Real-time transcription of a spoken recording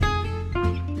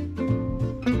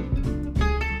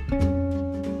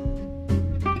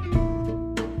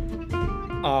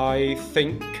I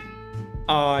think,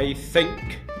 I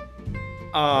think,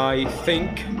 I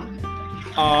think,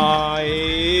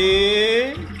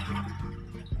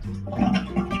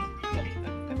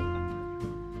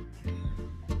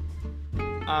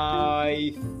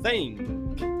 I think,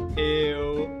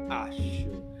 eu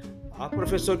acho. Ah,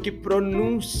 professor, que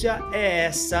pronúncia é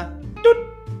essa?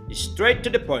 Straight to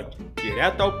the point,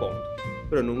 direto ao ponto.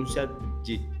 Pronúncia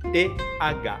de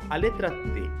TH. A letra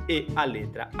T e a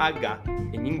letra H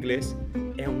em inglês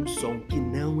é um som que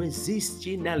não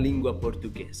existe na língua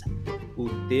portuguesa. O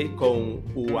T com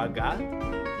o H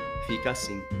fica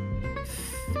assim.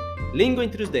 Língua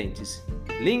entre os dentes.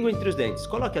 Língua entre os dentes.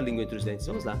 Coloque a língua entre os dentes.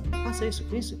 Vamos lá. Faça isso,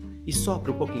 isso. E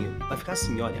sopra um pouquinho. Vai ficar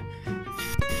assim, olha.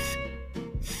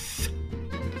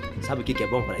 Sabe o que é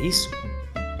bom para isso?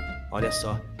 Olha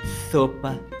só.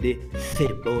 Sopa de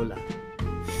cebola.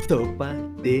 Sopa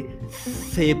de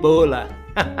cebola.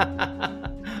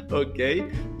 Ok?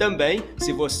 Também,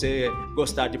 se você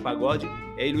gostar de pagode,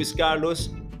 ei Luiz Carlos,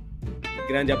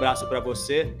 grande abraço para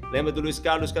você. Lembra do Luiz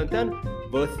Carlos cantando?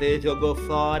 Você jogou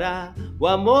fora o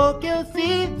amor que eu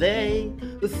te dei,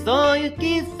 o sonho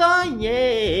que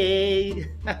sonhei.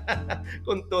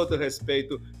 Com todo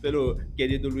respeito pelo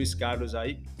querido Luiz Carlos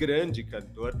aí, grande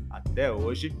cantor até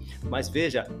hoje. Mas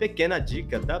veja, pequena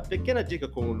dica, tá? Pequena dica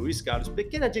com o Luiz Carlos,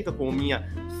 pequena dica com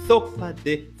minha sopa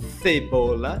de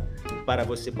cebola, para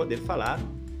você poder falar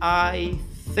I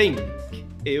think,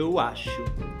 eu acho.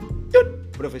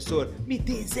 Professor, me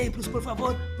dê exemplos, por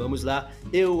favor. Vamos lá.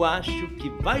 Eu acho que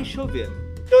vai chover.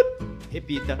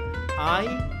 Repita. I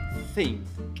think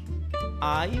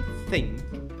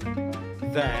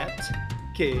that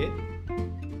que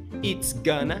it's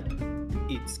gonna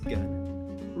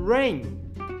rain.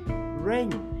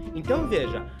 Então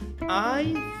veja.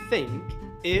 I think,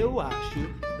 eu acho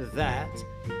that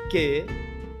que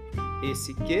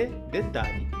esse que,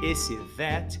 detalhe, esse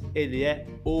that, ele é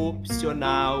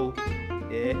opcional.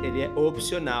 Ele é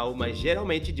opcional, mas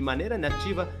geralmente de maneira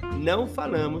nativa não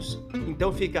falamos. Então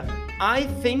fica I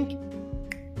think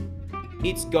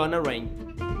it's gonna rain.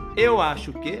 Eu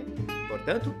acho que,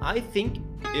 portanto, I think,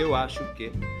 eu acho que.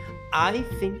 I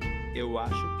think, eu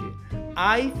acho que.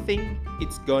 I think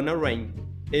it's gonna rain.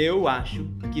 Eu acho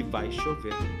que vai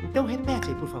chover. Então repete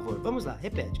aí, por favor. Vamos lá,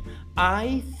 repete.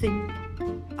 I think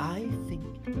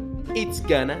it's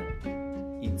gonna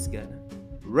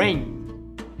rain.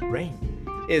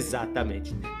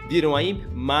 Exatamente. Viram aí?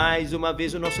 Mais uma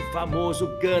vez o nosso famoso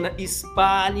Gana.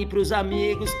 Espalhe para os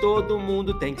amigos. Todo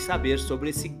mundo tem que saber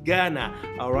sobre esse Gana.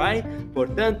 Alright?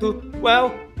 Portanto,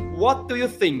 well, what do you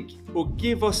think? O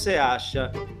que você acha?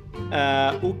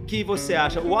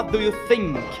 What do you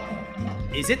think?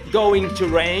 Is it going to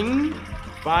rain?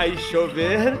 Vai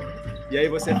chover? E aí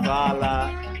você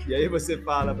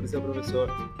fala para o seu professor,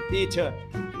 teacher,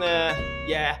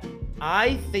 yeah,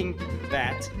 I think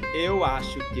that, eu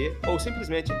acho que, ou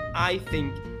simplesmente I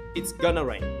think it's gonna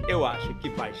rain, eu acho que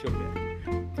vai chover.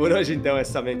 Por hoje então é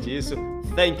somente isso.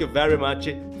 Thank you very much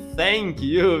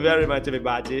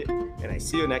everybody, and I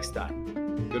see you next time.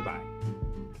 Goodbye.